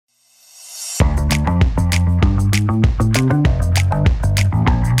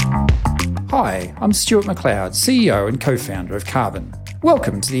Hi, I'm Stuart McLeod, CEO and co-founder of Carbon.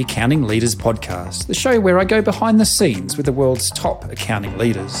 Welcome to the Accounting Leaders Podcast, the show where I go behind the scenes with the world's top accounting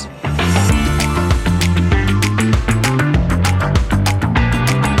leaders.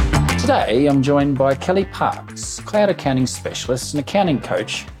 Today, I'm joined by Kelly Parks, Cloud Accounting Specialist and Accounting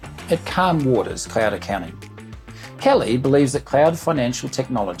Coach at Calm Waters Cloud Accounting. Kelly believes that cloud financial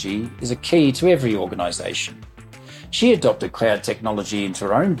technology is a key to every organisation. She adopted cloud technology into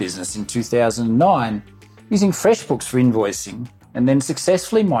her own business in 2009 using FreshBooks for invoicing and then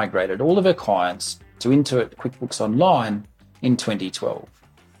successfully migrated all of her clients to Intuit QuickBooks Online in 2012.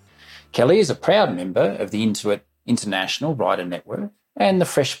 Kelly is a proud member of the Intuit International Writer Network and the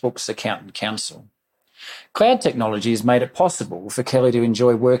FreshBooks Accountant Council. Cloud technology has made it possible for Kelly to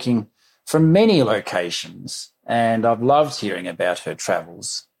enjoy working from many locations, and I've loved hearing about her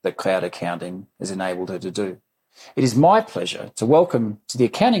travels that cloud accounting has enabled her to do. It is my pleasure to welcome to the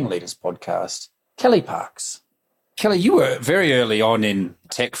Accounting Leaders Podcast, Kelly Parks. Kelly, you were very early on in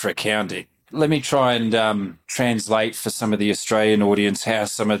tech for accounting. Let me try and translate for some of the Australian audience how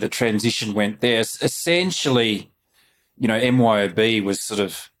some of the transition went there. Essentially, MYOB was sort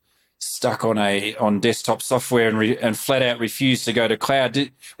of stuck on desktop software and flat out refused to go to cloud.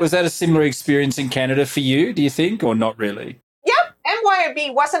 Was that a similar experience in Canada for you, do you think, or not really? Yep,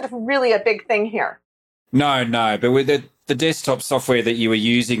 MYOB wasn't really a big thing here. No, but with the desktop software that you were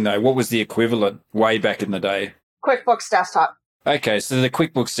using, though, what was the equivalent way back in the day? QuickBooks Desktop. Okay, so the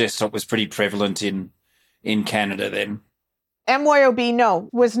QuickBooks Desktop was pretty prevalent in Canada then. MYOB, no,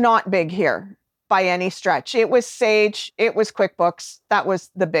 was not big here by any stretch. It was Sage, it was QuickBooks. That was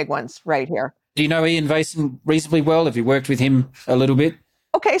the big ones right here. Do you know Ian Vason reasonably well? Have you worked with him a little bit?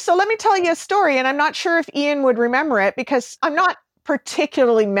 Okay, so let me tell you a story, and I'm not sure if Ian would remember it because I'm not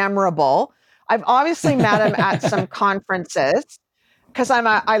particularly memorable. I've obviously met him at some conferences because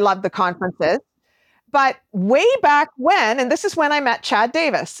I love the conferences. But way back when, and this is when I met Chad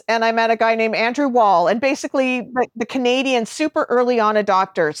Davis, and I met a guy named Andrew Wall, and basically the Canadian super early on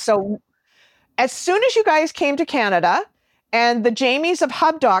adopters. So as soon as you guys came to Canada and the Jamies of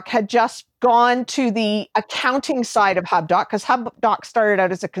HubDoc had just gone to the accounting side of HubDoc, because HubDoc started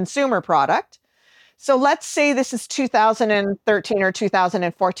out as a consumer product. So let's say this is 2013 or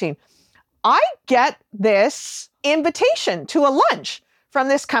 2014. I get this invitation to a lunch from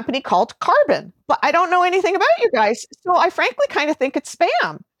this company called Carbon, but I don't know anything about you guys. So I frankly kind of think it's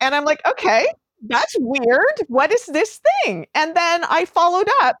spam. And I'm like, okay, that's weird. What is this thing? And then I followed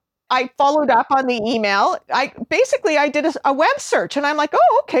up on the email. I did a web search and I'm like,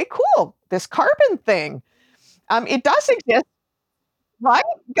 oh, okay, cool. This Carbon thing. It does exist. Right?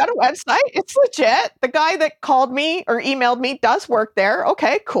 Got a website. It's legit. The guy that called me or emailed me does work there.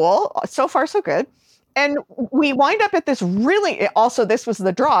 Okay, cool. So far, so good. And we wind up at this this was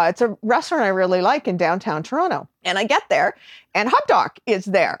the draw. It's a restaurant I really like in downtown Toronto. And I get there and HubDoc is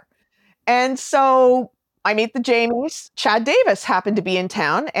there. And so I meet the Jamies. Chad Davis happened to be in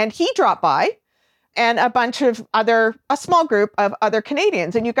town and he dropped by and a small group of other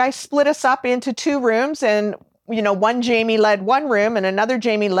Canadians. And you guys split us up into two rooms and one Jamie led one room and another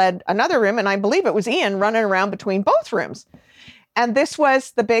Jamie led another room. And I believe it was Ian running around between both rooms. And this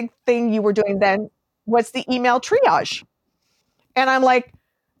was the big thing you were doing then was the email triage. And I'm like,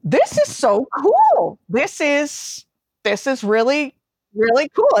 this is so cool. This is really, really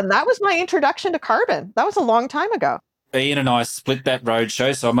cool. And that was my introduction to Carbon. That was a long time ago. Ian and I split that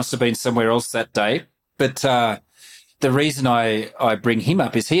roadshow, so I must have been somewhere else that day. But the reason I bring him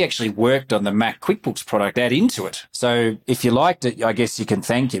up is he actually worked on the Mac QuickBooks product at Intuit. So if you liked it, I guess you can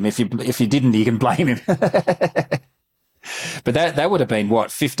thank him. If you didn't, you can blame him. But that would have been,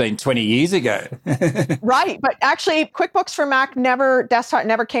 15, 20 years ago. Right. But actually, QuickBooks for Mac desktop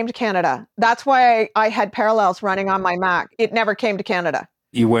never came to Canada. That's why I had Parallels running on my Mac. It never came to Canada.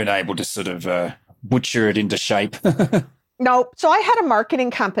 You weren't able to sort of butcher it into shape. No. So I had a marketing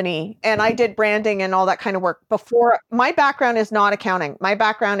company and I did branding and all that kind of work before. My background is not accounting. My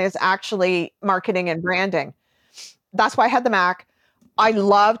background is actually marketing and branding. That's why I had the Mac. I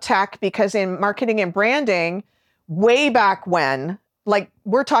love tech because in marketing and branding, way back when, like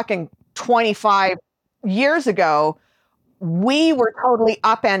we're talking 25 years ago, we were totally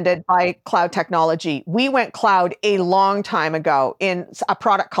upended by cloud technology. We went cloud a long time ago. In a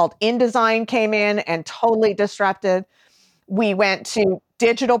product called InDesign came in and totally disrupted. We went to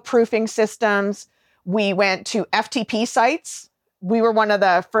digital proofing systems. We went to FTP sites. We were one of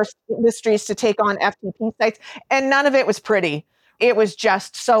the first industries to take on FTP sites, and none of it was pretty. It was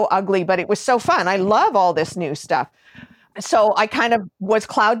just so ugly, but it was so fun. I love all this new stuff. So I kind of was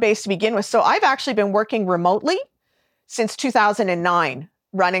cloud-based to begin with. So I've actually been working remotely since 2009.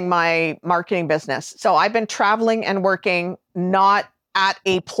 running my marketing business. So I've been traveling and working not at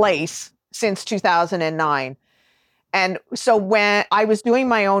a place since 2009. And so when I was doing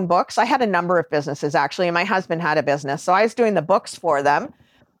my own books, I had a number of businesses actually, and my husband had a business. So I was doing the books for them.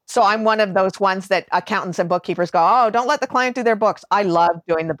 So I'm one of those ones that accountants and bookkeepers go, oh, don't let the client do their books. I love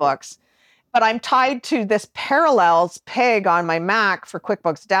doing the books. But I'm tied to this Parallels peg on my Mac for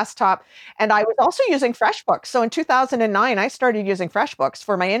QuickBooks Desktop. And I was also using FreshBooks. So in 2009, I started using FreshBooks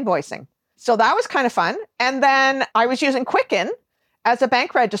for my invoicing. So that was kind of fun. And then I was using Quicken as a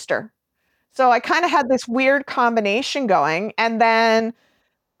bank register. So I kind of had this weird combination going. And then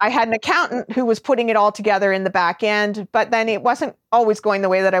I had an accountant who was putting it all together in the back end, but then it wasn't always going the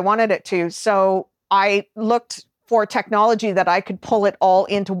way that I wanted it to. So I looked for technology that I could pull it all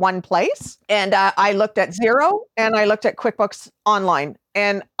into one place. And I looked at Xero and I looked at QuickBooks Online.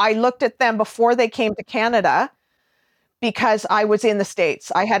 And I looked at them before they came to Canada because I was in the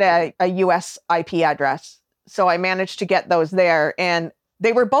States. I had a US IP address. So I managed to get those there. And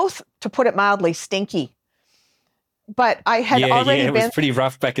they were both, to put it mildly, stinky. But I had already it was pretty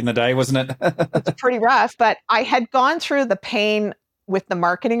rough back in the day, wasn't it? It's pretty rough, but I had gone through the pain with the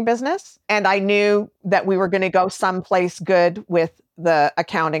marketing business, and I knew that we were going to go someplace good with the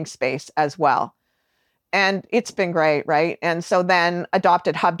accounting space as well. And it's been great, right? And so then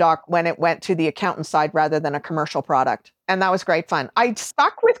adopted HubDoc when it went to the accountant side rather than a commercial product. And that was great fun. I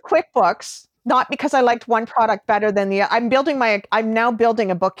stuck with QuickBooks, not because I liked one product better than the other. I'm now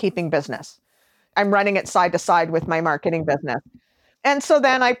building a bookkeeping business. I'm running it side to side with my marketing business. And so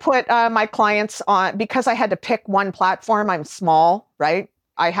then I put my clients on, because I had to pick one platform. I'm small, right?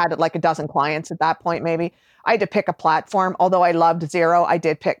 I had like a dozen clients at that point, maybe. I had to pick a platform. Although I loved Xero, I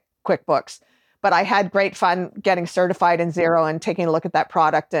did pick QuickBooks. But I had great fun getting certified in Xero and taking a look at that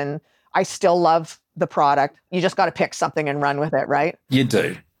product. And I still love the product. You just got to pick something and run with it, right? You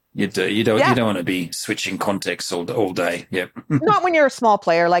do. You do. You don't want to be switching contexts all day. Yep. Not when you're a small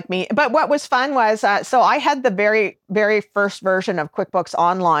player like me. But what was fun was, so I had the very, very first version of QuickBooks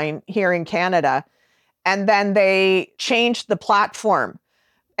Online here in Canada. And then they changed the platform.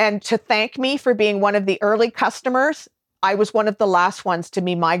 And to thank me for being one of the early customers, I was one of the last ones to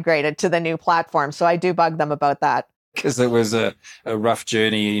be migrated to the new platform. So I do bug them about that. Because it was a rough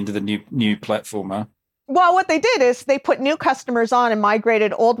journey into the new platform, huh? Well, what they did is they put new customers on and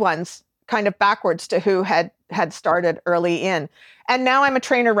migrated old ones kind of backwards to who had started early in. And now I'm a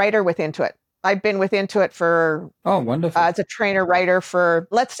trainer writer with Intuit. I've been with Intuit for, wonderful. As a trainer writer for,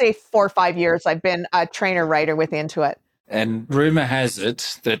 let's say, 4 or 5 years. I've been a trainer writer with Intuit. And rumor has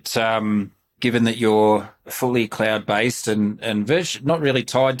it that given that you're fully cloud-based and not really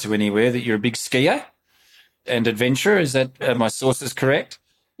tied to anywhere, that you're a big skier and adventurer. Is that, are my sources correct?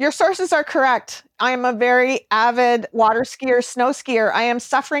 Your sources are correct. I am a very avid water skier, snow skier. I am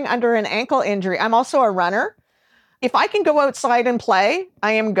suffering under an ankle injury. I'm also a runner. If I can go outside and play,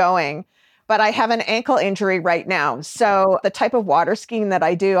 I am going. But I have an ankle injury right now. So the type of water skiing that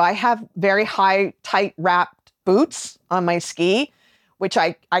I do, I have very high, tight wrapped boots on my ski, which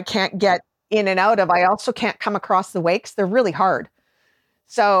I can't get in and out of. I also can't come across the wakes. They're really hard.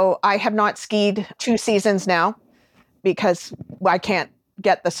 So I have not skied 2 seasons now because I can't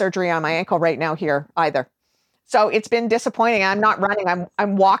get the surgery on my ankle right now here either. So it's been disappointing. I'm not running,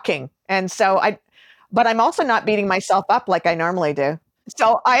 I'm walking. And so but I'm also not beating myself up like I normally do.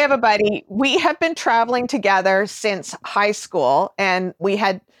 So I have a buddy, we have been traveling together since high school, and we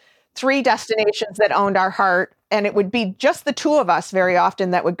had 3 destinations that owned our heart, and it would be just the 2 of us very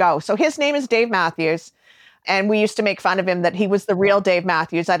often that would go. So his name is Dave Matthews. And we used to make fun of him that he was the real Dave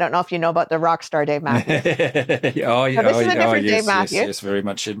Matthews. I don't know if you know about the rock star Dave Matthews. Dave Matthews. Yes, very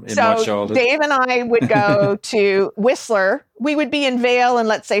much in my childhood. Dave and I would go to Whistler. We would be in Vail in,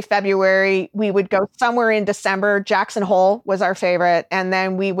 let's say, February. We would go somewhere in December. Jackson Hole was our favorite. And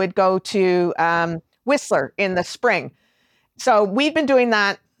then we would go to Whistler in the spring. So we've been doing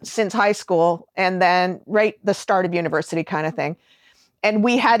that since high school and then right the start of university kind of thing. And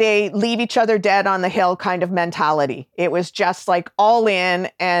we had a leave each other dead on the hill kind of mentality. It was just like all in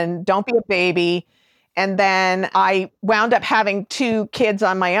and don't be a baby. And then I wound up having 2 kids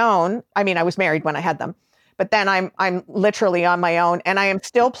on my own. I mean, I was married when I had them, but then I'm literally on my own, and I am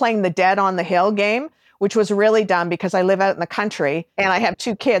still playing the dead on the hill game, which was really dumb because I live out in the country and I have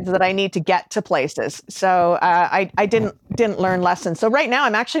 2 kids that I need to get to places. So I didn't learn lessons. So right now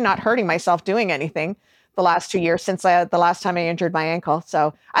I'm actually not hurting myself doing anything the last 2 years since the last time I injured my ankle.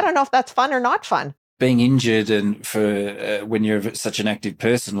 So I don't know if that's fun or not fun. Being injured and for when you're such an active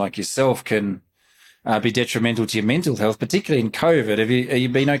person like yourself can be detrimental to your mental health, particularly in COVID. Have you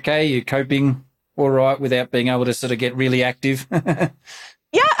been okay? Are you coping all right without being able to sort of get really active?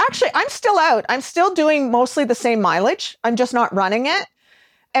 Yeah, actually, I'm still out. I'm still doing mostly the same mileage. I'm just not running it.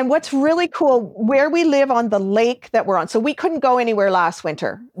 And what's really cool, where we live on the lake that we're on, so we couldn't go anywhere last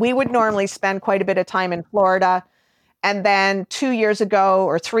winter. We would normally spend quite a bit of time in Florida. And then 2 years ago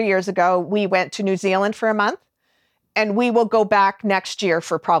or 3 years ago, we went to New Zealand for a month. And we will go back next year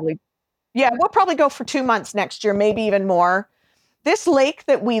for probably, yeah, we'll probably go for 2 months next year, maybe even more. This lake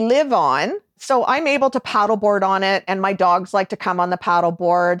that we live on, so I'm able to paddleboard on it, and my dogs like to come on the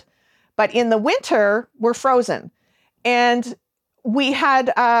paddleboard. But in the winter, we're frozen. And we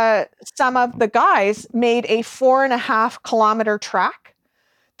had some of the guys made a 4.5 kilometer track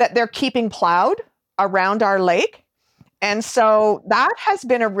that they're keeping plowed around our lake. And so that has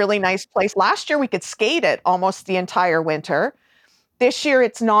been a really nice place. Last year, we could skate it almost the entire winter. This year,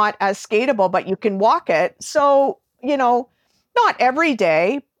 it's not as skatable, but you can walk it. So, not every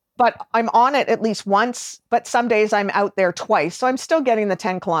day, but I'm on it at least once. But some days I'm out there twice. So I'm still getting the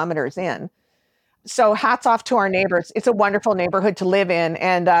 10 kilometers in. So hats off to our neighbors. It's a wonderful neighborhood to live in.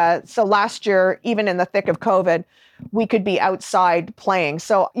 And so last year, even in the thick of COVID, we could be outside playing.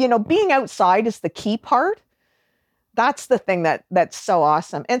 So, being outside is the key part. That's the thing that's so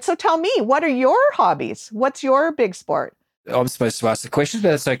awesome. And so tell me, what are your hobbies? What's your big sport? I'm supposed to ask the questions, but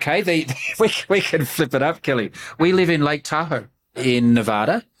that's okay. We can flip it up, Kelly. We live in Lake Tahoe in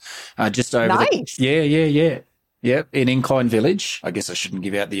Nevada, just over Nice. Yeah, in Incline Village. I guess I shouldn't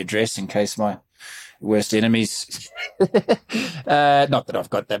give out the address in case my worst enemies. Not that I've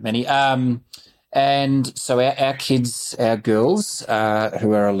got that many. And so our kids, our girls,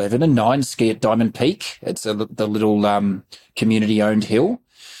 who are 11 and 9, ski at Diamond Peak. It's the little community-owned hill.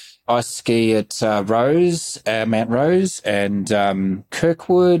 I ski at Mount Rose, and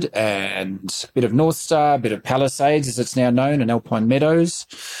Kirkwood, and a bit of North Star, a bit of Palisades, as it's now known, and Alpine Meadows.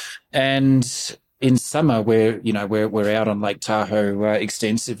 And in summer, we're out on Lake Tahoe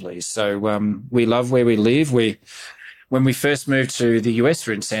extensively. So we love where we live. When we first moved to the US,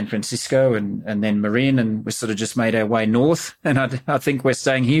 we're in San Francisco and then Marin, and we sort of just made our way north. And I think we're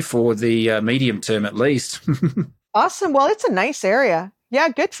staying here for the medium term at least. Awesome. Well, it's a nice area. Yeah,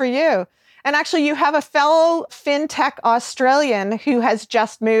 good for you. And actually, you have a fellow fintech Australian who has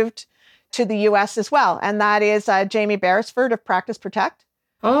just moved to the US as well. And that is Jamie Beresford of Practice Protect.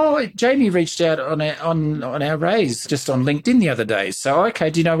 Oh, Jamie reached out on our raise just on LinkedIn the other day. So, okay,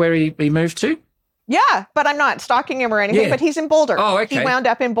 do you know where he moved to? Yeah, but I'm not stalking him or anything, but he's in Boulder. Oh, okay. He wound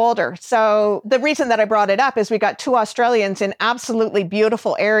up in Boulder. So the reason that I brought it up is we got 2 Australians in absolutely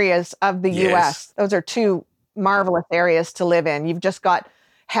beautiful areas of the US. Those are 2 marvelous areas to live in. You've just got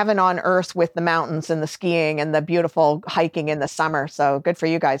heaven on earth with the mountains and the skiing and the beautiful hiking in the summer. So good for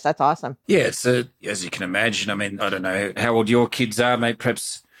you guys. That's awesome. Yeah, it's as you can imagine. I mean, I don't know how old your kids are, mate.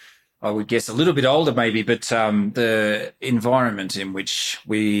 Perhaps I would guess a little bit older maybe, but the environment in which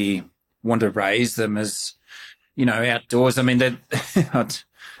we want to raise them as, outdoors. I mean, that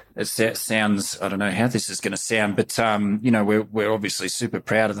it sounds, I don't know how this is going to sound, but, we're obviously super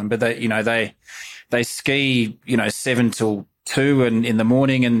proud of them, but they ski, 7 till 2 and in the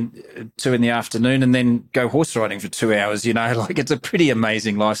morning and 2 in the afternoon, and then go horse riding for 2 hours. Like it's a pretty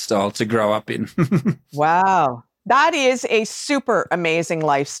amazing lifestyle to grow up in. Wow. That is a super amazing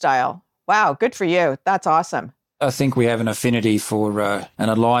lifestyle. Wow. Good for you. That's awesome. I think we have an affinity for an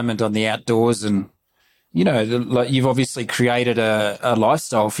alignment on the outdoors, and you've obviously created a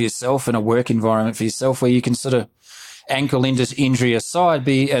lifestyle for yourself and a work environment for yourself where you can sort of ankle injury aside,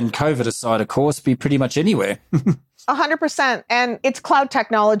 and COVID aside, of course, be pretty much anywhere. 100%. And it's cloud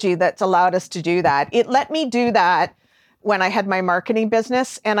technology that's allowed us to do that. It let me do that when I had my marketing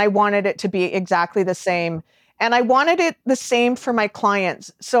business, and I wanted it to be exactly the same. And I wanted it the same for my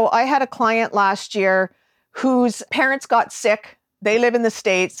clients. So I had a client last year whose parents got sick. They live in the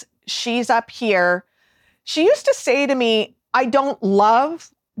States. She's up here. She used to say to me, I don't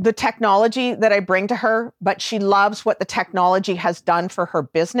love the technology that I bring to her, but she loves what the technology has done for her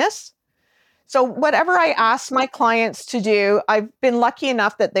business. So whatever I ask my clients to do, I've been lucky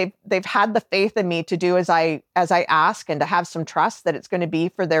enough that they've had the faith in me to do as I ask, and to have some trust that it's going to be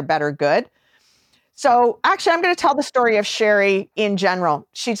for their better good. So actually, I'm going to tell the story of Sherry in general.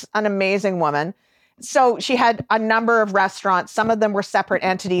 She's an amazing woman. So she had a number of restaurants. Some of them were separate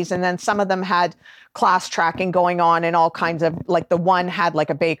entities, and then some of them had class tracking going on, and all kinds of, like, the one had like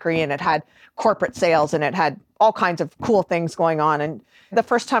a bakery, and it had corporate sales, and it had all kinds of cool things going on. And the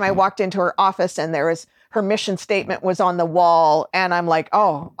first time I walked into her office, and her mission statement was on the wall, and I'm like,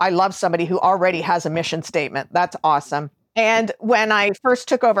 oh, I love somebody who already has a mission statement. That's awesome. And when I first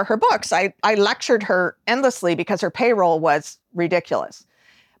took over her books, I lectured her endlessly because her payroll was ridiculous.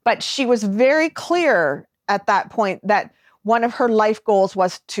 But she was very clear at that point that one of her life goals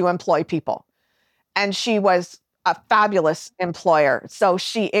was to employ people. And she was a fabulous employer. So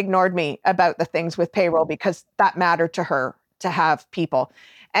she ignored me about the things with payroll because that mattered to her to have people.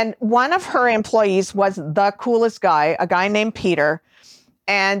 And one of her employees was the coolest guy, a guy named Peter.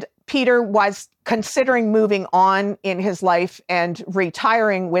 And Peter was considering moving on in his life and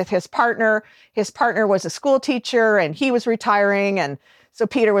retiring with his partner. His partner was a school teacher and he was retiring. And so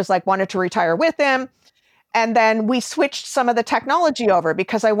Peter was like, wanted to retire with him. And then we switched some of the technology over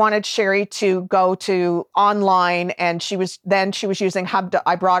because I wanted Sherry to go to online, and she was using HubDoc.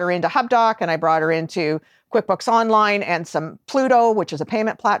 I brought her into HubDoc and I brought her into QuickBooks Online and some Pluto, which is a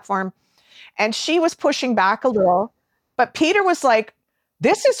payment platform. And she was pushing back a little, but Peter was like,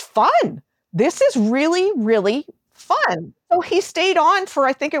 this is fun. This is really, really fun. So he stayed on for,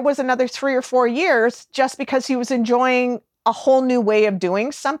 I think it was another 3 or 4 years, just because he was enjoying a whole new way of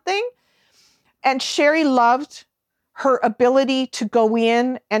doing something. And Sherry loved her ability to go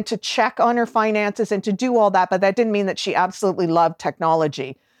in and to check on her finances and to do all that. But that didn't mean that she absolutely loved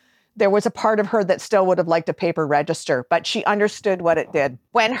technology. There was a part of her that still would have liked a paper register, but she understood what it did.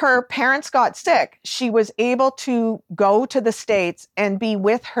 When her parents got sick, she was able to go to the States and be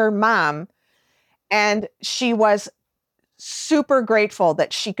with her mom. And she was super grateful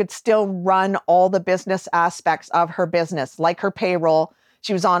that she could still run all the business aspects of her business, like her payroll.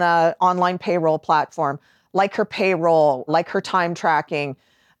 She was on an online payroll platform, like her payroll, like her time tracking,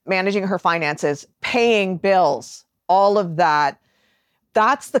 managing her finances, paying bills, all of that.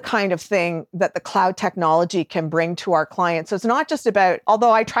 That's the kind of thing that the cloud technology can bring to our clients. So it's not just about,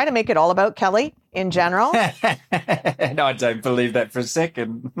 although I try to make it all about Kelly in general. No, I don't believe that for a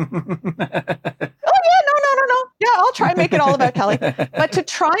second. Oh, yeah, no. Yeah, I'll try and make it all about Kelly. But to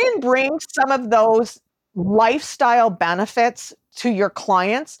try and bring some of those lifestyle benefits to your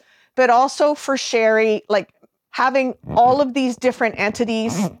clients, but also for Sherry, like having all of these different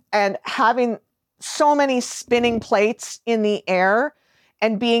entities and having so many spinning plates in the air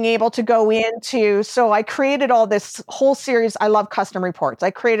and being able to go into, so I created all this whole series. I love custom reports.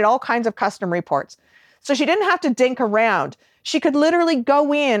 I created all kinds of custom reports. So she didn't have to dink around. She could literally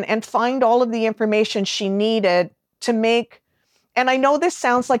go in and find all of the information she needed to make. And I know this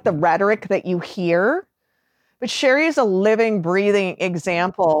sounds like the rhetoric that you hear, but Sherry is a living, breathing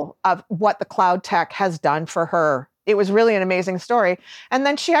example of what the cloud tech has done for her. It was really an amazing story. And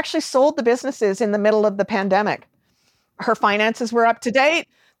then she actually sold the businesses in the middle of the pandemic. Her finances were up to date.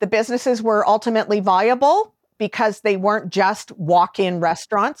 The businesses were ultimately viable because they weren't just walk-in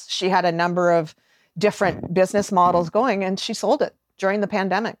restaurants. She had a number of different business models going, and she sold it during the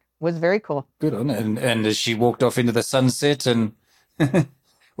pandemic. It was very cool. Good on it. And as she walked off into the sunset, and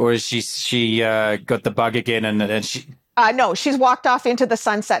or is she got the bug again, and she? No, she's walked off into the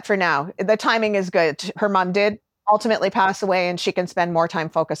sunset for now. The timing is good. Her mom did ultimately pass away, and she can spend more time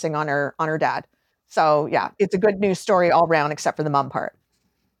focusing on her dad. So yeah, it's a good news story all around, except for the mom part.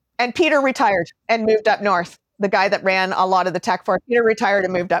 And Peter retired and moved up north. The guy that ran a lot of the tech for Peter retired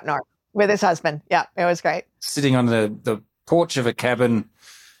and moved up north with his husband. Yeah, it was great. Sitting on the porch of a cabin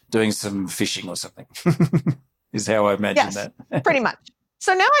doing some fishing or something is how I imagine that. Pretty much.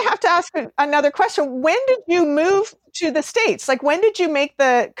 So now I have to ask another question. When did you move to the States? Like, when did you make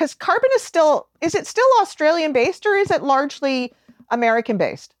because Carbon is it still Australian based, or is it largely American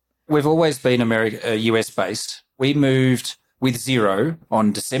based? We've always been US based. We moved with Xero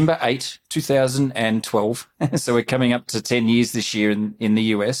on December 8, 2012. So we're coming up to 10 years this year in the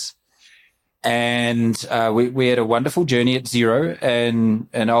US. And we had a wonderful journey at Xero,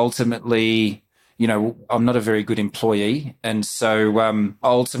 and ultimately, you know, I'm not a very good employee. And so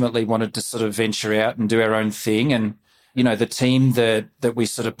ultimately wanted to sort of venture out and do our own thing. And, you know, the team that we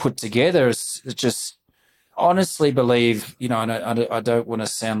sort of put together is just honestly believe, you know, and I don't want to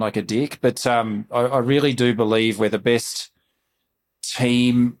sound like a dick, but I really do believe we're the best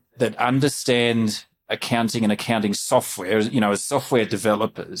team that understand accounting and accounting software, you know, as software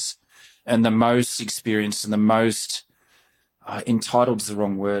developers, and the most experienced and the most entitled is the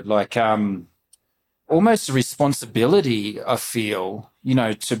wrong word, like almost a responsibility, I feel, you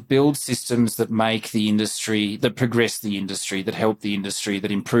know, to build systems that make the industry, that progress the industry, that help the industry,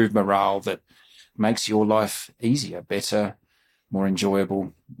 that improve morale, that makes your life easier, better, more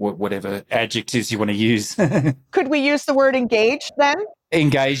enjoyable, whatever adjectives you want to use. Could we use the word engaged then?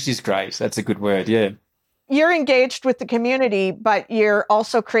 Engaged is great. That's a good word, yeah. You're engaged with the community, but you're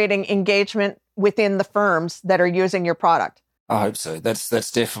also creating engagement within the firms that are using your product. I hope so. That's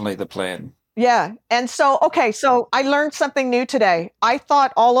definitely the plan. Yeah. And so, okay, so I learned something new today. I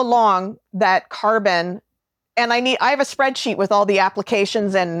thought all along that Carbon And I have a spreadsheet with all the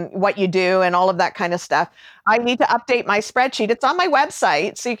applications and what you do and all of that kind of stuff. I need to update my spreadsheet. It's on my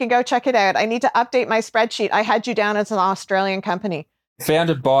website, so you can go check it out. I need to update my spreadsheet. I had you down as an Australian company.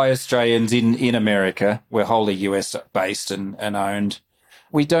 Founded by Australians in America. We're wholly US based and owned.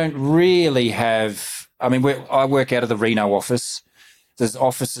 We don't really have, I mean, I work out of the Reno office. There's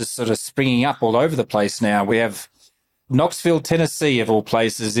offices sort of springing up all over the place now. We have Knoxville, Tennessee, of all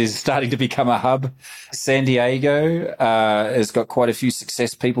places, is starting to become a hub. San Diego has got quite a few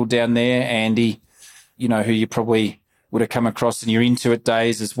success people down there. Andy, who you probably would have come across in your Intuit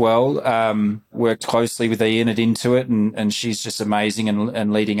days as well, worked closely with Ian at Intuit, and she's just amazing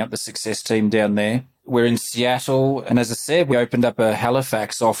and leading up the success team down there. We're in Seattle, and as I said, we opened up a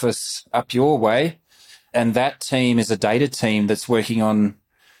Halifax office up your way, and that team is a data team that's working on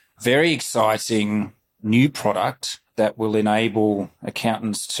very exciting new product that will enable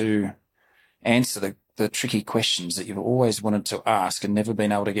accountants to answer the tricky questions that you've always wanted to ask and never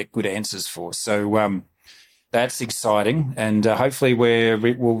been able to get good answers for. So that's exciting, and hopefully we'll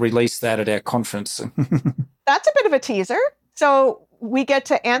release that at our conference. That's a bit of a teaser. So we get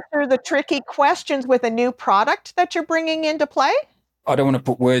to answer the tricky questions with a new product that you're bringing into play? I don't want to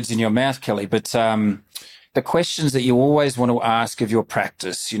put words in your mouth, Kelly, but the questions that you always want to ask of your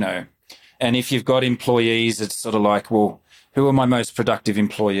practice, and if you've got employees, it's sort of like, well, who are my most productive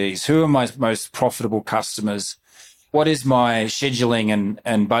employees? Who are my most profitable customers? What is my scheduling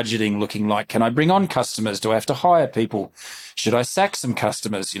and budgeting looking like? Can I bring on customers? Do I have to hire people? Should I sack some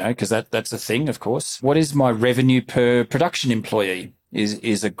customers? Because that's a thing, of course. What is my revenue per production employee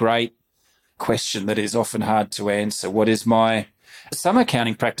is a great question that is often hard to answer. What is some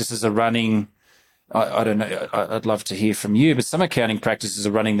accounting practices are running, I don't know, I'd love to hear from you, but some accounting practices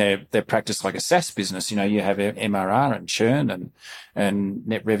are running their practice like a SaaS business. You have MRR and churn and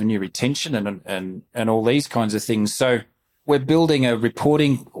net revenue retention and all these kinds of things. So we're building a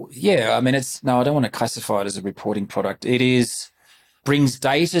reporting. Yeah, I mean, I don't want to classify it as a reporting product. It brings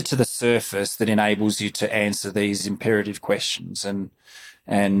data to the surface that enables you to answer these imperative questions. And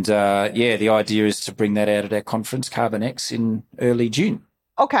the idea is to bring that out at our conference, CarbonX, in early June.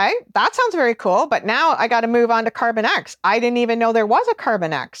 Okay, that sounds very cool. But now I got to move on to CarbonX. I didn't even know there was a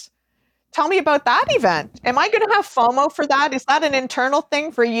CarbonX. Tell me about that event. Am I going to have FOMO for that? Is that an internal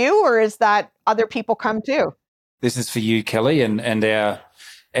thing for you, or is that other people come too? This is for you, Kelly, and our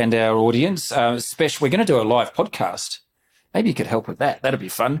audience. We're going to do a live podcast. Maybe you could help with that. That'd be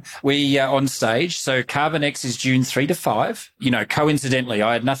fun. We on stage. So CarbonX is June 3 to 5. Coincidentally,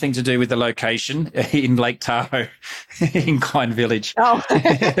 I had nothing to do with the location in Lake Tahoe in Klein Village. Oh,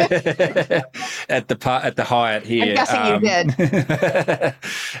 at the Hyatt here. I'm guessing you did.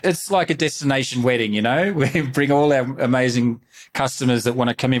 It's like a destination wedding. We bring all our amazing customers that want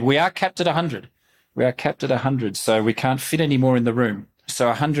to come in. We are capped at 100. So we can't fit any more in the room. So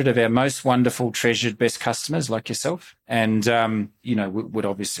 100 of our most wonderful, treasured, best customers like yourself. And, we would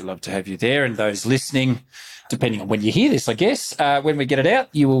obviously love to have you there. And those listening, depending on when you hear this, I guess, when we get it out,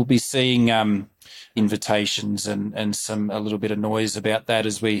 you will be seeing invitations and a little bit of noise about that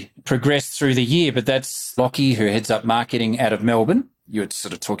as we progress through the year. But that's Lockie, who heads up marketing out of Melbourne. You were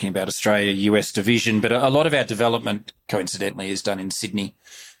sort of talking about Australia, US division, but a lot of our development, coincidentally, is done in Sydney.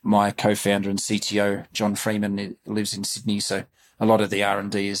 My co-founder and CTO, John Freeman, lives in Sydney, so a lot of the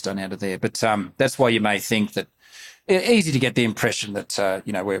R&D is done out of there. But that's why you may think that easy to get the impression that,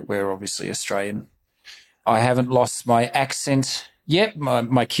 we're obviously Australian. I haven't lost my accent yet.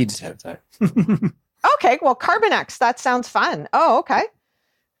 My kids have, though. Okay, well, CarbonX, that sounds fun. Oh, okay.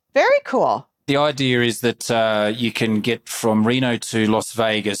 Very cool. The idea is that you can get from Reno to Las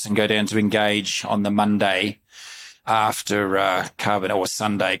Vegas and go down to Engage on the Monday after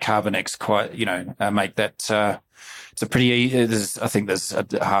Sunday. CarbonX, make that... It's a pretty, I think there's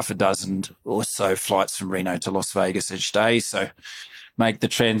half a dozen or so flights from Reno to Las Vegas each day. So make the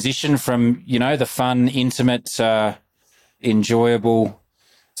transition from, the fun, intimate, enjoyable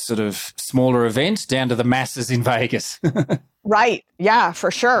sort of smaller event down to the masses in Vegas. Right. Yeah,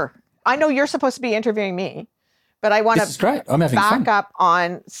 for sure. I know you're supposed to be interviewing me, but I want This is great. I'm having back fun. up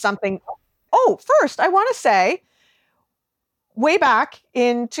on something. Oh, first, I want to say, way back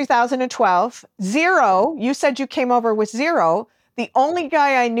in 2012, Xero, you said you came over with Xero. The only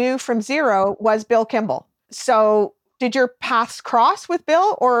guy I knew from Xero was Bill Kimball. So did your paths cross with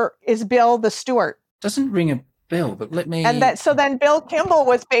Bill, or is Bill the steward? Doesn't ring a bell, but let me... So then Bill Kimball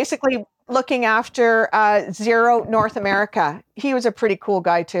was basically looking after Xero North America. He was a pretty cool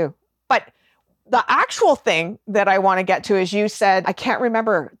guy too. But the actual thing that I want to get to is you said, I can't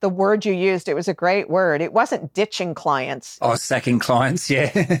remember the word you used. It was a great word. It wasn't ditching clients. Oh, sacking clients.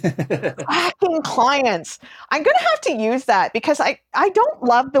 Yeah. Sacking clients. I'm going to have to use that because I don't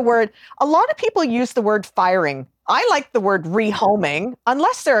love the word. A lot of people use the word firing. I like the word rehoming,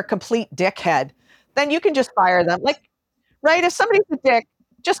 unless they're a complete dickhead. Then you can just fire them. Like, right? If somebody's a dick,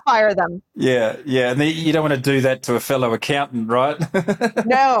 just fire them. Yeah. Yeah. And you don't want to do that to a fellow accountant, right?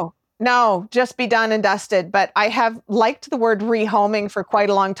 No, just be done and dusted. But I have liked the word rehoming for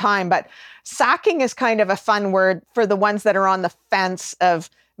quite a long time. But sacking is kind of a fun word for the ones that are on the fence of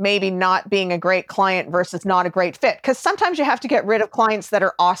maybe not being a great client versus not a great fit. Because sometimes you have to get rid of clients that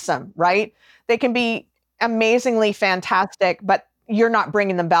are awesome, right? They can be amazingly fantastic, but you're not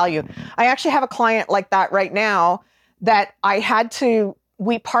bringing them value. I actually have a client like that right now that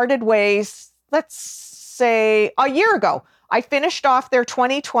we parted ways, let's say a year ago. I finished off their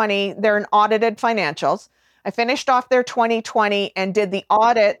 2020, they're an audited financials. I finished off their 2020 and did the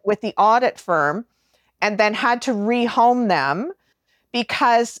audit with the audit firm and then had to rehome them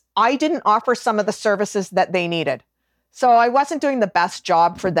because I didn't offer some of the services that they needed. So I wasn't doing the best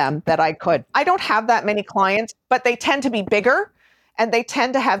job for them that I could. I don't have that many clients, but they tend to be bigger and they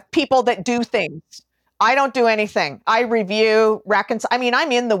tend to have people that do things. I don't do anything. I review, reconcile. I mean,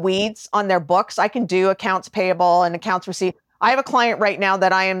 I'm in the weeds on their books. I can do accounts payable and accounts receivable. I have a client right now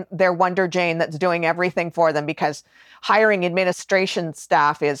that I am their Wonder Jane that's doing everything for them because hiring administration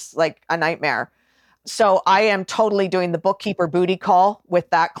staff is like a nightmare. So I am totally doing the bookkeeper booty call with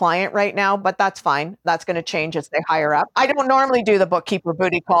that client right now, but that's fine. That's going to change as they hire up. I don't normally do the bookkeeper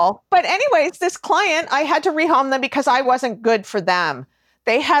booty call. But anyways, this client, I had to rehome them because I wasn't good for them.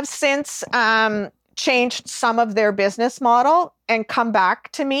 They have since changed some of their business model and come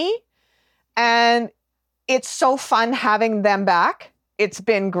back to me. And it's so fun having them back. It's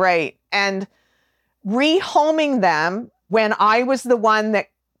been great. And rehoming them when I was the one that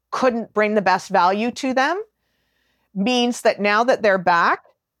couldn't bring the best value to them means that now that they're back,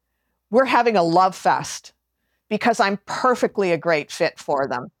 we're having a love fest because I'm perfectly a great fit for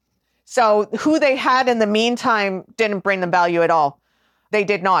them. So who they had in the meantime didn't bring them value at all. They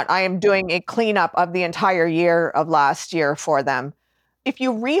did not. I am doing a cleanup of the entire year of last year for them. If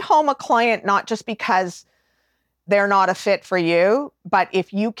you rehome a client, not just because they're not a fit for you, but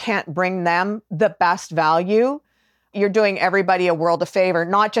if you can't bring them the best value, you're doing everybody a world of favor,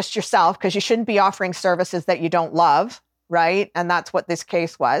 not just yourself, because you shouldn't be offering services that you don't love, right? And that's what this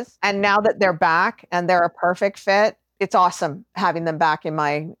case was. And now that they're back and they're a perfect fit, it's awesome having them back in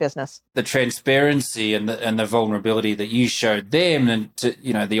my business. The transparency and the vulnerability that you showed them, and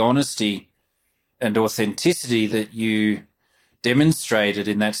the honesty and authenticity that you demonstrated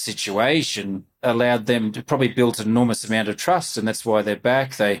in that situation allowed them to probably build an enormous amount of trust, and that's why they're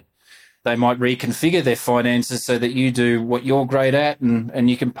back. They might reconfigure their finances so that you do what you're great at, and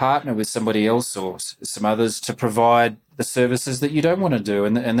you can partner with somebody else or some others to provide the services that you don't want to do.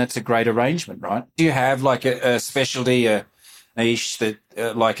 And that's a great arrangement, right? Do you have like a specialty, a niche that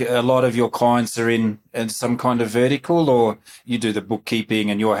like a lot of your clients are in some kind of vertical, or you do the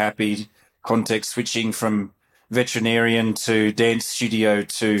bookkeeping and you're happy context switching from veterinarian to dance studio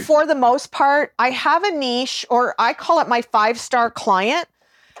to... For the most part, I have a niche, or I call it my 5-star client.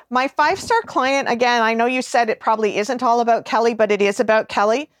 My 5-star client, again, I know you said it probably isn't all about Kelly, but it is about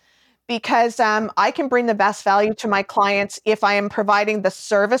Kelly because I can bring the best value to my clients if I am providing the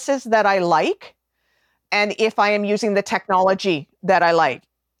services that I like and if I am using the technology that I like.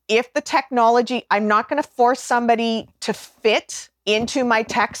 If the technology, I'm not going to force somebody to fit into my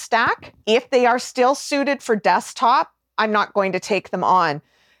tech stack. If they are still suited for desktop, I'm not going to take them on.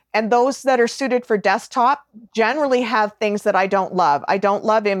 And those that are suited for desktop generally have things that I don't love. I don't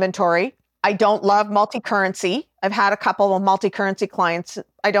love inventory. I don't love multi-currency. I've had a couple of multi-currency clients.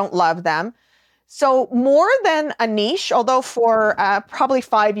 I don't love them. So more than a niche, although for probably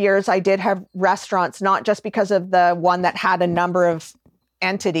 5 years, I did have restaurants, not just because of the one that had a number of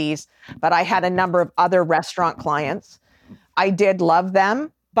entities, but I had a number of other restaurant clients. I did love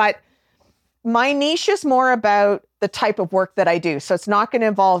them, but my niche is more about the type of work that I do. So it's not going to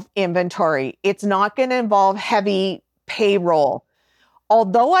involve inventory. It's not going to involve heavy payroll.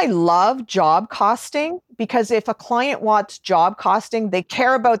 Although I love job costing, because if a client wants job costing, they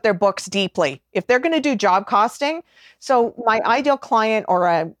care about their books deeply. If they're going to do job costing, so my ideal client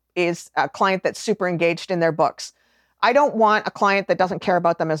is a client that's super engaged in their books. I don't want a client that doesn't care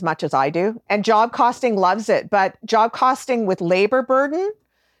about them as much as I do. And job costing loves it, but job costing with labor burden,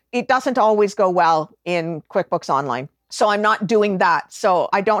 it doesn't always go well in QuickBooks Online. So I'm not doing that. So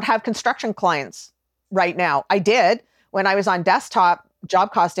I don't have construction clients right now. I did when I was on desktop.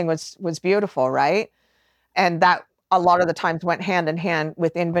 job costing was beautiful, right? And that a lot of the times went hand in hand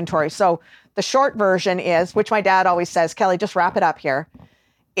with inventory. So the short version is, which my dad always says, Kelly, just wrap it up here,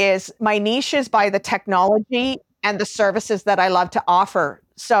 is my niche is by the technology and the services that I love to offer.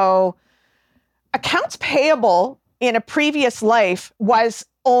 So accounts payable in a previous life was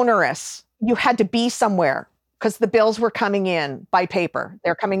onerous. You had to be somewhere because the bills were coming in by paper.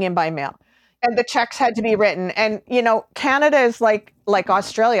 They're coming in by mail. And the checks had to be written. And, Canada is like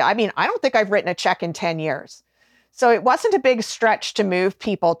Australia. I mean, I don't think I've written a check in 10 years. So it wasn't a big stretch to move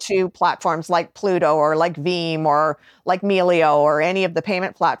people to platforms like Pluto or like Veeam or like Melio or any of the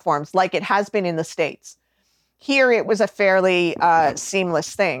payment platforms like it has been in the States. Here, it was a fairly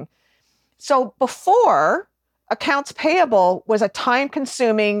seamless thing. So before, accounts payable was a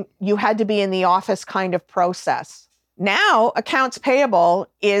time-consuming, you had to be in the office kind of process. Now, accounts payable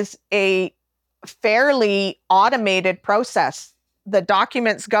is a fairly automated process. The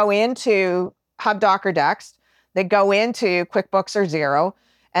documents go into HubDoc or Dext, they go into QuickBooks or Xero,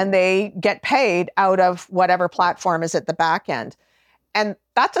 and they get paid out of whatever platform is at the back end. And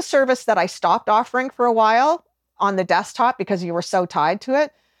that's a service that I stopped offering for a while on the desktop because you were so tied to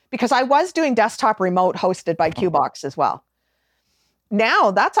it, because I was doing desktop remote hosted by QBox as well.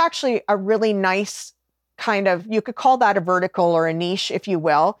 Now, that's actually a really nice kind of, you could call that a vertical or a niche, if you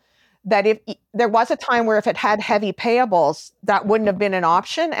will, that if there was a time where if it had heavy payables, that wouldn't have been an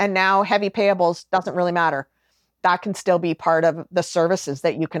option. And now heavy payables doesn't really matter. That can still be part of the services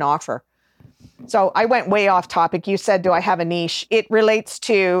that you can offer. So I went way off topic. You said, do I have a niche? It relates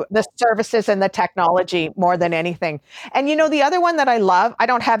to the services and the technology more than anything. And the other one that I love, I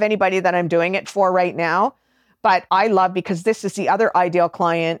don't have anybody that I'm doing it for right now, but I love, because this is the other ideal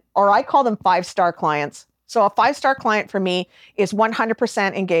client, or I call them 5-star clients. So a 5-star client for me is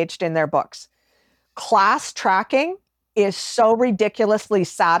 100% engaged in their books. Class tracking is so ridiculously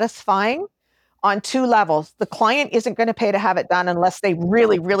satisfying on 2 levels. The client isn't going to pay to have it done unless they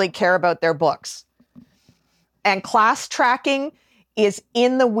really, really care about their books. And class tracking is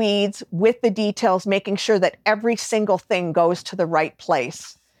in the weeds with the details, making sure that every single thing goes to the right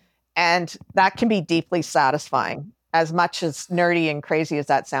place. And that can be deeply satisfying, as much as nerdy and crazy as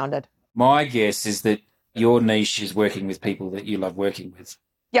that sounded. My guess is that your niche is working with people that you love working with.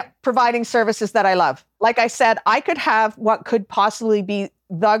 Yep, providing services that I love. Like I said, I could have what could possibly be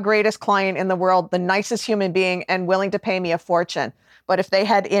the greatest client in the world, the nicest human being, and willing to pay me a fortune. But if they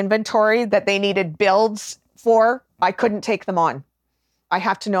had inventory that they needed builds for, I couldn't take them on. I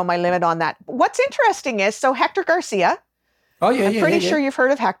have to know my limit on that. What's interesting is, so Hector Garcia, I'm pretty sure you've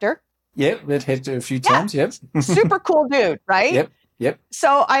heard of Hector. Yep, that had a few times, yep. Super cool dude, right? Yep.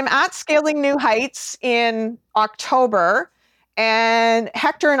 So I'm at Scaling New Heights in October, and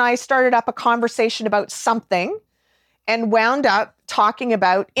Hector and I started up a conversation about something and wound up talking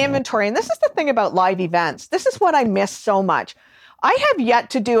about inventory. And this is the thing about live events. This is what I miss so much. I have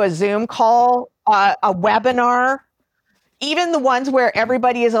yet to do a Zoom call, a webinar, even the ones where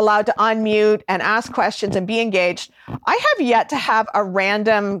everybody is allowed to unmute and ask questions and be engaged. I have yet to have a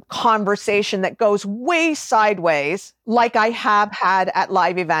random conversation that goes way sideways like I have had at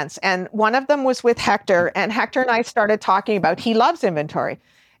live events. And one of them was with Hector, and Hector and I started talking about, he loves inventory.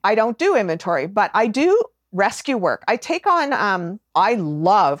 I don't do inventory, but I do rescue work. I take on, I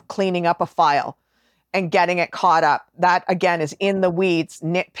love cleaning up a file and getting it caught up. That, again, is in the weeds,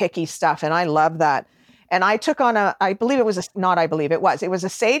 nitpicky stuff, and I love that. And I took on it was a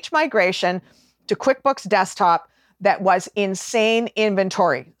Sage migration to QuickBooks Desktop that was insane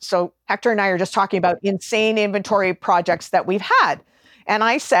inventory. So Hector and I are just talking about insane inventory projects that we've had. And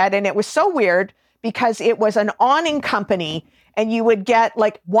I said, and it was so weird because it was an awning company, and you would get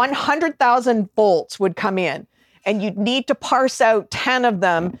like 100,000 bolts would come in, and you'd need to parse out 10 of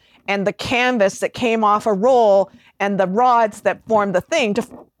them, and the canvas that came off a roll and the rods that formed the thing to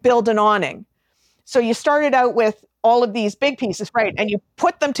build an awning. So you started out with all of these big pieces, right? And you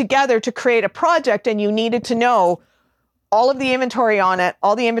put them together to create a project, and you needed to know all of the inventory on it,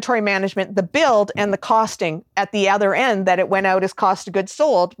 all the inventory management, the build, and the costing at the other end, that it went out as cost of goods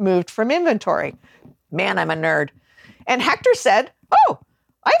sold, moved from inventory. Man, I'm a nerd. And Hector said, oh,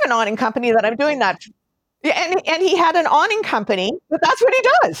 I have an awning company that I'm doing that. And he had an awning company, but that's what he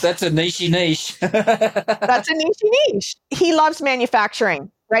does. That's a niche. That's a niche. He loves manufacturing,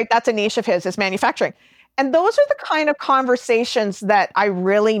 right? That's a niche of his, is manufacturing. And those are the kind of conversations that I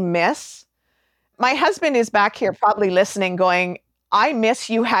really miss. My husband is back here probably listening going, I miss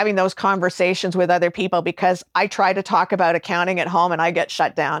you having those conversations with other people, because I try to talk about accounting at home and I get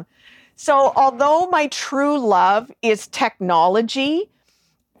shut down. So although my true love is technology,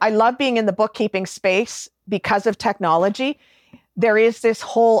 I love being in the bookkeeping space because of technology. there is this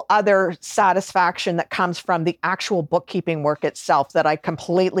whole other satisfaction that comes from the actual bookkeeping work itself that I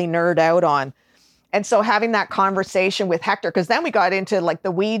completely nerd out on. And so having that conversation with Hector, because then we got into like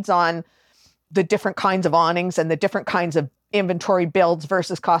the weeds on the different kinds of awnings and the different kinds of inventory builds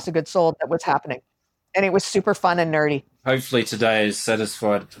versus cost of goods sold that was happening. And it was super fun and nerdy. Hopefully today is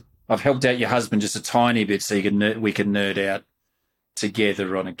satisfied. I've helped out your husband just a tiny bit so we can nerd out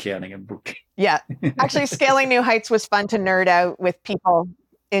together on accounting and bookkeeping. Yeah. Actually, Scaling New Heights was fun to nerd out with people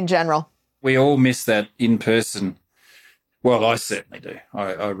in general. We all miss that in person. Well, I certainly do.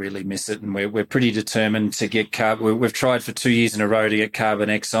 I really miss it. And we're pretty determined to get carbon. We've tried for 2 years in a row to get Carbon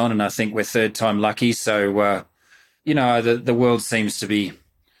X on, and I think we're third time lucky. So, the world seems to be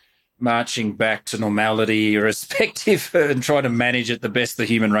marching back to normality irrespective and trying to manage it the best the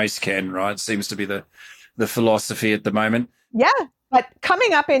human race can, right? Seems to be the philosophy at the moment. Yeah. But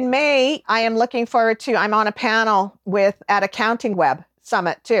coming up in May, I am looking forward to, I'm on a panel at Accounting Web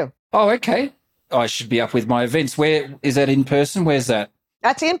Summit too. Oh, okay. I should be up with my events. Where is that in person? Where's that?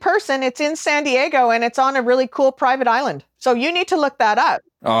 That's in person. It's in San Diego and it's on a really cool private island. So you need to look that up.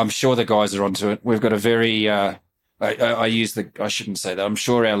 Oh, I'm sure the guys are onto it. We've got a very, I shouldn't say that. I'm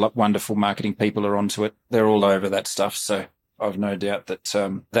sure our wonderful marketing people are onto it. They're all over that stuff. So I've no doubt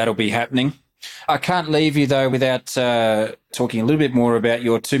that that'll be happening. I can't leave you though without talking a little bit more about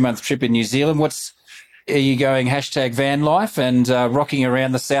your 2-month trip in New Zealand. Are you going #van life and rocking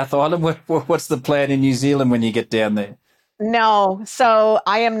around the South Island? What's the plan in New Zealand when you get down there? No, so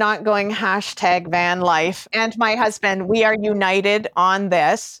I am not going #van life. And my husband, we are united on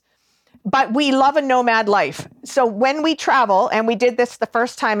this, but we love a nomad life. So when we travel, and we did this the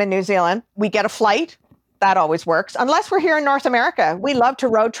first time in New Zealand, we get a flight. That always works. Unless we're here in North America, we love to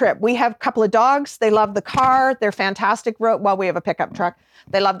road trip. We have a couple of dogs. They love the car. They're fantastic we have a pickup truck.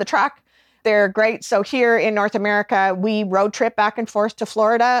 They love the truck. They're great. So here in North America, we road trip back and forth to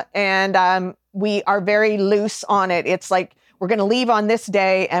Florida, and we are very loose on it. It's like we're going to leave on this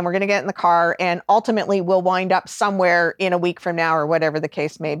day and we're going to get in the car, and ultimately we'll wind up somewhere in a week from now or whatever the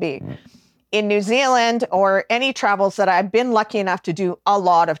case may be. In New Zealand or any travels that I've been lucky enough to do a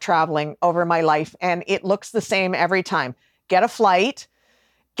lot of traveling over my life, and it looks the same every time. Get a flight,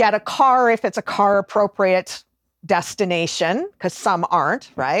 get a car if it's a car appropriate destination, because some aren't,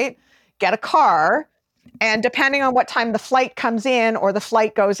 right? Get a car, and depending on what time the flight comes in or the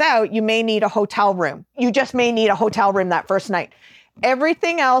flight goes out, you may need a hotel room. You just may need a hotel room that first night.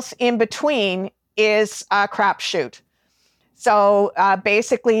 Everything else in between is a crapshoot. So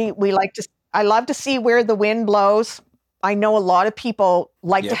basically, I love to see where the wind blows. I know a lot of people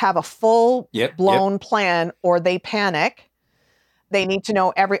like to have a full blown plan, or they panic. They need to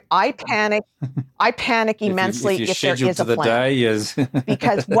know I panic immensely if there is a plan. Day, yes.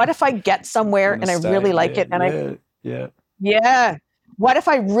 Because what if I get somewhere and I really like it what if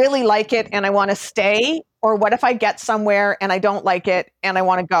I really like it and I want to stay? Or what if I get somewhere and I don't like it and I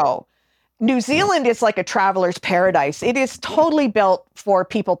want to go? New Zealand is like a traveler's paradise. It is totally built for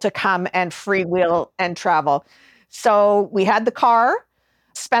people to come and freewheel and travel. So we had the car,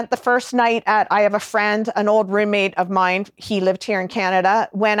 spent the first night I have a friend, an old roommate of mine. He lived here in Canada,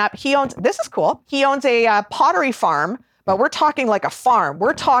 went up. This is cool. He owns a pottery farm, but we're talking like a farm.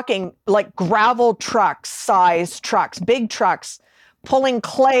 We're talking like gravel size trucks, big trucks, pulling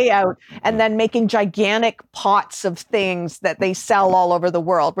clay out and then making gigantic pots of things that they sell all over the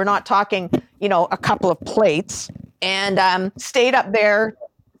world. We're not talking, a couple of plates. And stayed up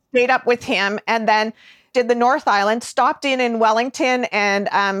with him, and then did the North Island, stopped in Wellington,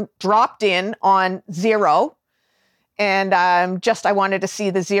 and dropped in on Xero. And I wanted to see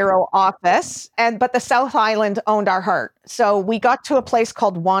the Xero office. But the South Island owned our heart. So we got to a place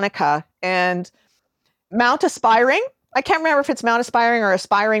called Wanaka and Mount Aspiring. I can't remember if it's Mount Aspiring or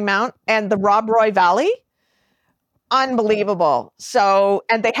Aspiring Mount, and the Rob Roy Valley. Unbelievable. So,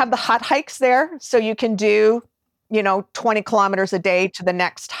 and they have the hut hikes there. So you can do, 20 kilometers a day to the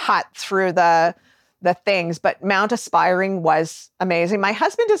next hut through the things. But Mount Aspiring was amazing. My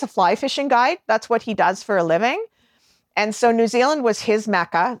husband is a fly fishing guide. That's what he does for a living. And so New Zealand was his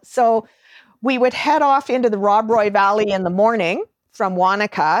mecca. So we would head off into the Rob Roy Valley in the morning from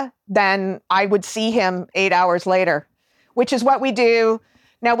Wanaka. Then I would see him 8 hours later, which is what we do.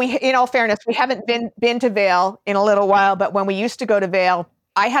 Now, in all fairness, we haven't been to Vail in a little while, but when we used to go to Vail,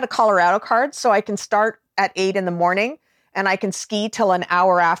 I had a Colorado card, so I can start at 8 in the morning and I can ski till an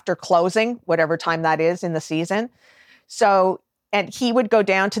hour after closing, whatever time that is in the season. So, and he would go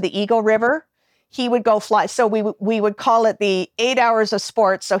down to the Eagle River. He would go fly. So we would call it the 8 hours of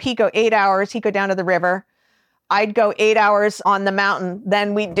sports. So he'd go 8 hours, he'd go down to the river. I'd go 8 hours on the mountain.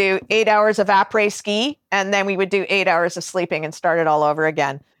 Then we'd do 8 hours of après ski. And then we would do 8 hours of sleeping and start it all over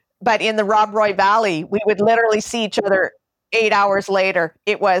again. But in the Rob Roy Valley, we would literally see each other 8 hours later.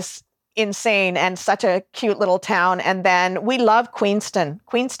 It was insane and such a cute little town. And then we love Queenstown.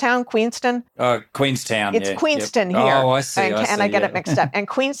 Queenstown. Queenstown. It's Queenston here. Oh, I see. And I get it mixed up. And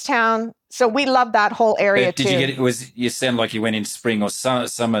Queenstown. So we love that whole area too. Did you get it? You sound like you went in spring or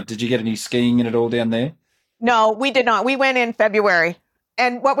summer. Did you get any skiing in it all down there? No, we did not. We went in February.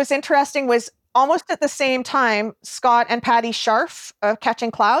 And what was interesting was almost at the same time, Scott and Patty Scharf of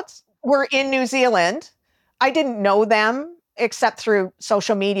Catching Clouds were in New Zealand. I didn't know them except through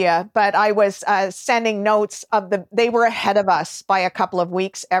social media, but I was sending notes they were ahead of us by a couple of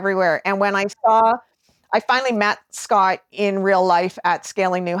weeks everywhere. And when I finally met Scott in real life at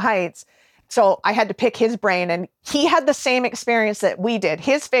Scaling New Heights. So I had to pick his brain, and he had the same experience that we did.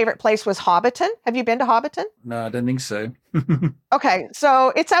 His favorite place was Hobbiton. Have you been to Hobbiton? No, I don't think so. Okay,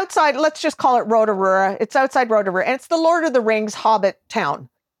 so it's outside, let's just call it Rotorua. It's outside Rotorua, and it's the Lord of the Rings Hobbit town.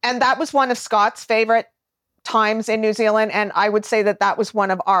 And that was one of Scott's favorite times in New Zealand, and I would say that was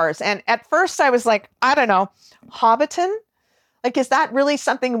one of ours. And at first I was like, I don't know, Hobbiton? Like, is that really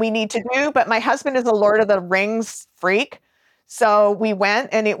something we need to do? But my husband is a Lord of the Rings freak. So we went,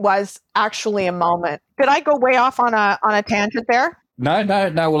 and it was actually a moment. Did I go way off on a tangent there? No.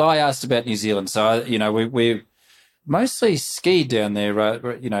 Well, I asked about New Zealand. So, we mostly skied down there,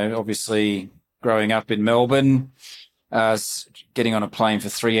 obviously growing up in Melbourne, getting on a plane for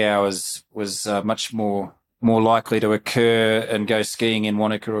 3 hours was much more likely to occur and go skiing in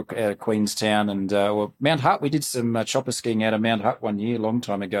Wanaka or out of Queenstown or Mount Hutt. We did some chopper skiing out of Mount Hutt one year, a long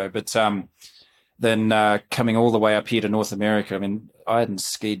time ago. But then coming all the way up here to North America, I mean, I hadn't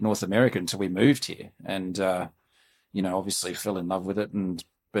skied North America until we moved here, and obviously fell in love with it.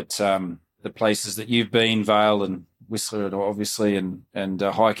 But the places that you've been, Vail and Whistler, obviously, and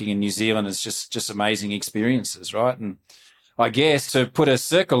hiking in New Zealand is just amazing experiences, right? And I guess to put a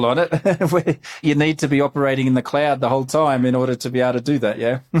circle on it, you need to be operating in the cloud the whole time in order to be able to do that.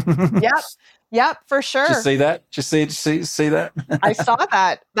 Yeah. Yep, for sure. Did you see that? Did you see that? I saw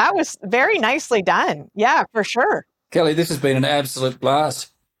that. That was very nicely done. Yeah, for sure. Kelly, this has been an absolute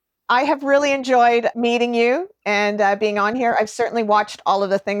blast. I have really enjoyed meeting you and being on here. I've certainly watched all of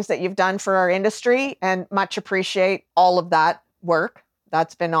the things that you've done for our industry and much appreciate all of that work.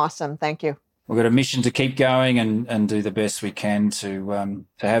 That's been awesome. Thank you. We've got a mission to keep going and do the best we can to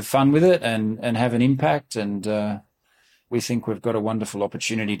have fun with it and have an impact. And we think we've got a wonderful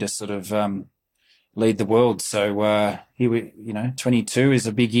opportunity to sort of lead the world. So here 22 is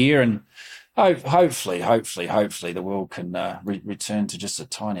a big year, and hopefully the world can return to just a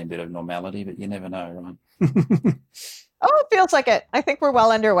tiny bit of normality, but you never know, right? Oh, it feels like it. I think we're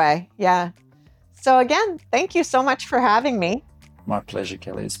well underway. Yeah. So again, thank you so much for having me. My pleasure,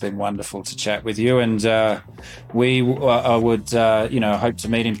 Kelly. It's been wonderful to chat with you, and I would hope to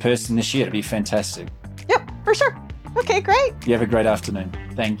meet in person this year. It'd be fantastic. Yep, for sure. Okay, great. You have a great afternoon.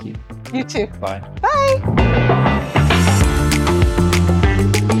 Thank you. You too. Bye. Bye.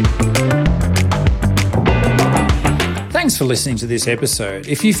 Thanks for listening to this episode.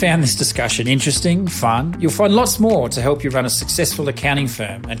 If you found this discussion interesting, fun, you'll find lots more to help you run a successful accounting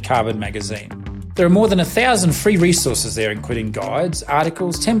firm at Carbon Magazine. There are more than 1,000 free resources there, including guides,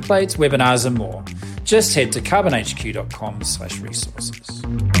 articles, templates, webinars, and more. Just head to carbonhq.com/resources.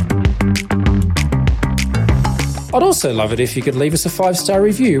 I'd also love it if you could leave us a 5-star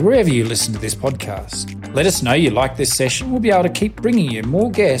review wherever you listen to this podcast. Let us know you like this session. We'll be able to keep bringing you more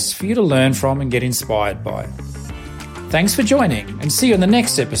guests for you to learn from and get inspired by. Thanks for joining, and see you on the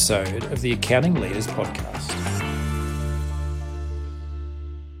next episode of the Accounting Leaders Podcast.